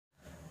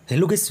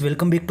Hello guys,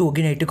 welcome back to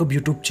again iTechHub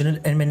YouTube channel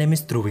and my name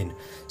is Dhruvin.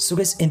 So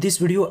guys, in this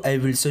video I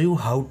will show you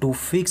how to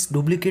fix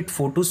duplicate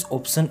photos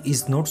option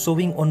is not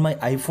showing on my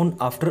iPhone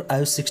after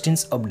iOS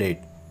 16's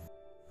update.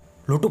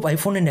 Lot of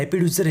iPhone and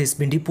iPad user has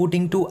been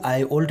reporting to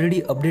I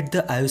already update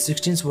the iOS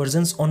 16's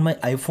versions on my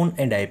iPhone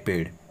and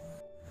iPad.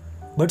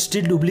 But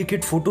still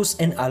duplicate photos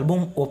and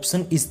album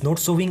option is not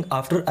showing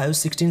after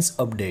iOS 16's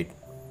update.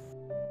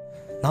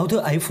 Now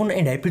the iPhone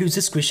and iPad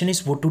users question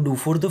is what to do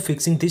for the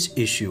fixing this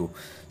issue.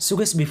 So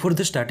guys, before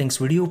the starting this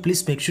video,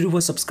 please make sure you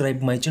are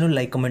subscribe my channel,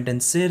 like, comment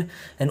and share,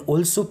 and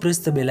also press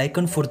the bell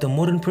icon for the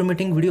more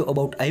informative video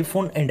about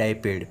iPhone and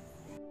iPad.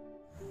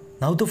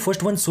 Now the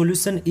first one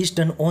solution is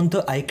turn on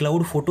the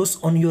iCloud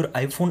photos on your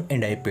iPhone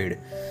and iPad.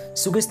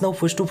 So guys, now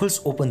first of all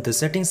open the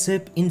settings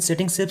app. In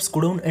settings app,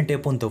 scroll down and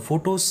tap on the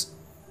photos.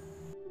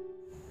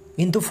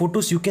 In the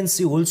photos you can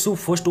see also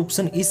first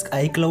option is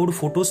iCloud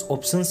photos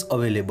options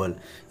available.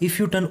 If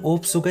you turn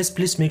off, so guys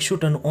please make sure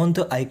turn on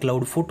the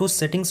iCloud photos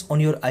settings on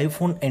your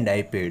iPhone and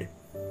iPad.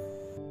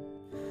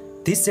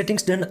 These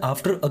settings done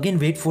after, again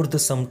wait for the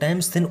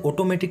sometimes, then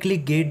automatically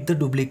get the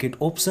duplicate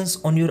options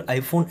on your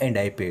iPhone and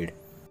iPad.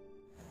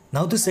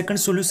 Now the second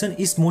solution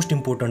is most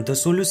important. The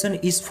solution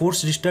is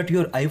force restart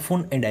your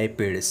iPhone and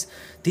iPads.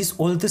 This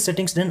all the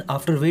settings done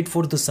after wait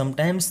for the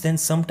sometimes, then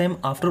sometime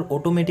after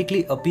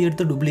automatically appear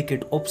the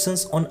duplicate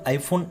options on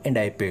iPhone and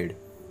iPad.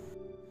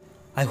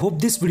 I hope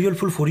this video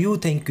helpful for you.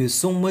 Thank you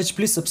so much.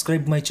 Please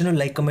subscribe my channel,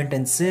 like, comment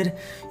and share.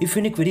 If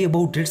you any query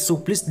about it, so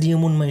please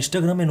DM on my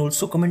Instagram and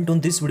also comment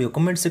on this video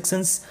comment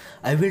sections.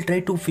 I will try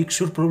to fix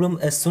your problem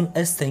as soon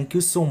as. Thank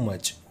you so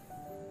much.